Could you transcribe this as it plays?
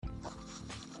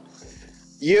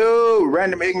Yo,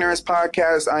 Random Ignorance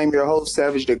Podcast. I am your host,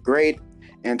 Savage the Great,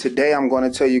 and today I'm going to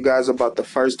tell you guys about the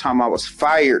first time I was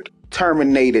fired,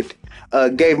 terminated,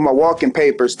 gave my walking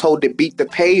papers, told to beat the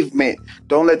pavement,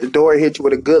 don't let the door hit you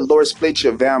with a good Lord split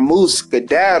your vamoose,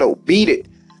 skedaddle, beat it.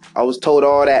 I was told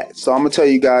all that, so I'm going to tell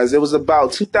you guys, it was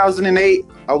about 2008.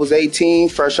 I was 18,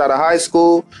 fresh out of high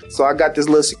school, so I got this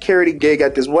little security gig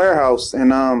at this warehouse,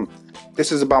 and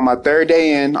this is about my third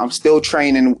day in. I'm still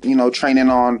training, training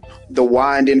on the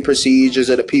winding procedures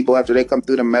of the people after they come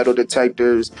through the metal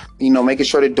detectors, making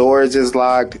sure the doors is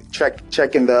locked,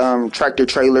 checking the tractor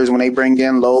trailers when they bring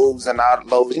in loads and out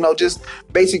loads, just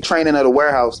basic training of the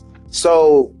warehouse.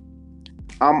 So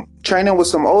I'm training with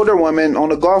some older woman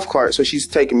on a golf cart. So she's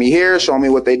taking me here, showing me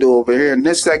what they do over here in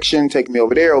this section, taking me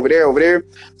over there, over there, over there.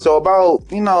 So about,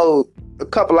 a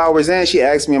couple hours in, she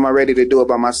asked me, am I ready to do it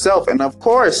by myself? And of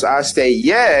course, I say,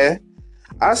 yeah.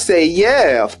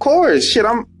 Of course.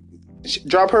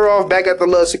 Drop her off back at the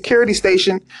little security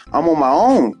station. I'm on my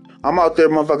own. I'm out there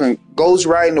motherfucking ghost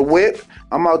riding the whip.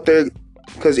 I'm out there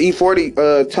because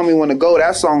E40 Tell Me When to Go,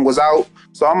 that song was out.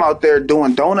 So I'm out there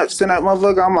doing donuts in that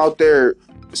motherfucker. I'm out there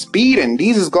speeding.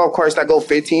 These is golf carts that go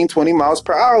 15, 20 miles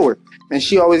per hour. And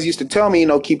she always used to tell me,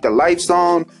 keep the lights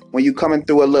on. When you coming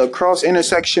through a little cross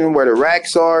intersection where the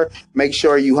racks are, make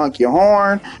sure you honk your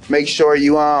horn. Make sure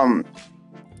you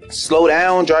slow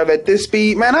down, drive at this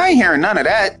speed. Man, I ain't hearing none of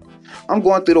that. I'm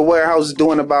going through the warehouse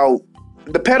doing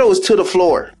the pedal is to the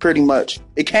floor, pretty much.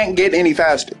 It can't get any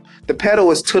faster. The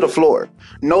pedal is to the floor.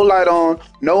 No light on,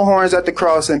 no horns at the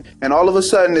crossing, and all of a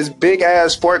sudden this big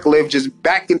ass forklift just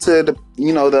back into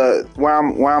the where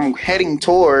I'm heading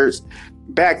towards,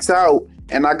 backs out,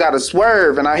 and I got to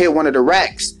swerve, and I hit one of the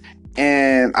racks,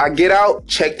 and I get out,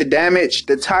 check the damage.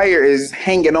 The tire is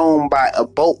hanging on by a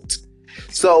bolt.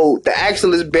 So the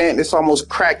axle is bent, it's almost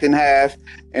cracked in half,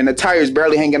 and the tire is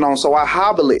barely hanging on. So I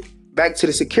hobble it back to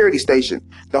the security station.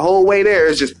 The whole way there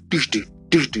is just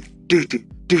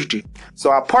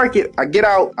so I park it, I get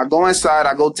out, I go inside,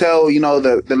 I go tell,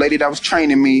 the lady that was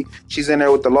training me, she's in there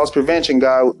with the loss prevention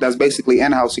guy that's basically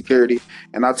in-house security.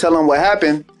 And I tell them what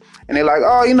happened. And they're like,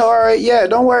 oh, all right, yeah,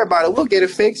 don't worry about it. We'll get it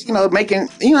fixed.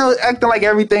 Acting like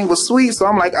everything was sweet. So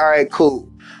I'm like, all right,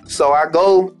 cool. So I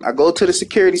go to the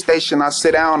security station. I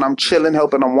sit down. I'm chilling,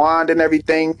 helping them wind and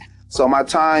everything. So my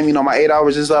time, my 8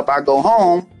 hours is up. I go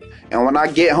home. And when I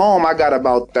get home, I got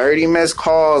about 30 missed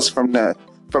calls from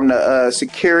the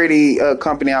security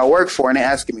company I work for. And they're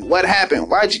asking me, what happened?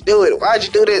 Why'd you do it? Why'd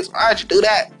you do this? Why'd you do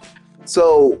that?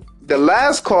 So the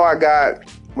last call I got,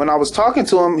 when I was talking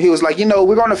to him, he was like,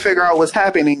 we're going to figure out what's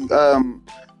happening.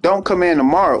 Don't come in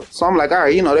tomorrow. So I'm like, all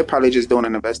right, they're probably just doing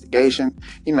an investigation.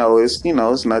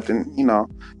 It's nothing,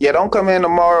 Yeah, don't come in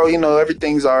tomorrow.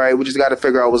 Everything's all right. We just got to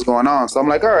figure out what's going on. So I'm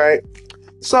like, all right.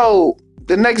 So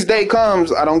the next day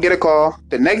comes, I don't get a call.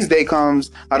 The next day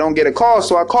comes, I don't get a call.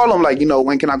 So I call them like,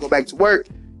 when can I go back to work?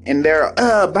 And they're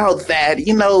about that,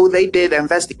 they did an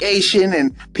investigation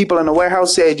and people in the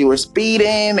warehouse said you were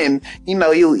speeding and,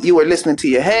 you were listening to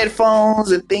your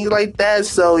headphones and things like that.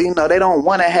 So, they don't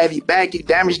want to have you back. You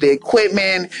damaged the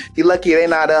equipment. You're lucky they're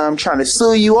not trying to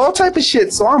sue you, all type of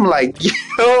shit. So I'm like,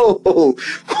 yo,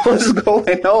 what's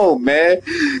going on, man?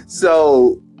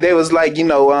 So they was like,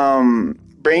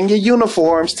 bring your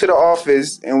uniforms to the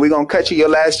office and we're going to cut you your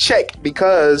last check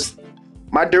because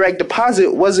my direct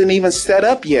deposit wasn't even set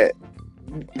up yet.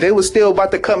 They was still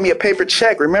about to cut me a paper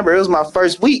check. Remember, it was my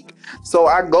first week. So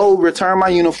I go return my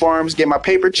uniforms, get my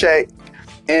paper check,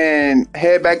 and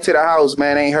head back to the house,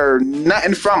 man. Ain't heard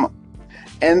nothing from them.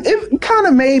 And it kind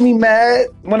of made me mad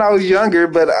when I was younger,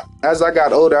 but as I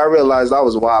got older, I realized I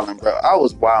was wilding, bro. I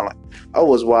was wilding. I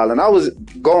was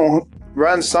going to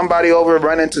run somebody over,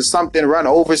 run into something, run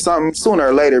over something sooner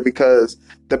or later because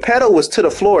the pedal was to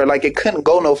the floor, like it couldn't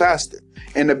go no faster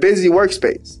in a busy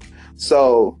workspace.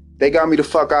 So they got me the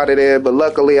fuck out of there, but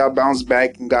luckily I bounced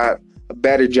back and got a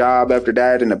better job after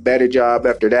that and a better job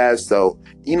after that. So,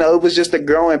 it was just the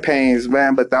growing pains,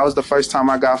 man. But that was the first time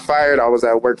I got fired. I was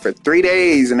at work for 3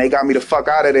 days and they got me the fuck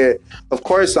out of there. Of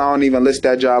course, I don't even list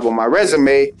that job on my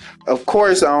resume. Of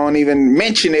course, I don't even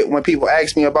mention it when people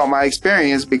ask me about my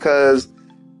experience because,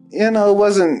 it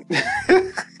wasn't,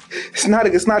 it's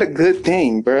not a good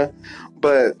thing, bruh.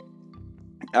 But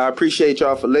I appreciate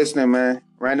y'all for listening, man.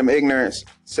 Random Ignorance,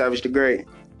 Savage the Great.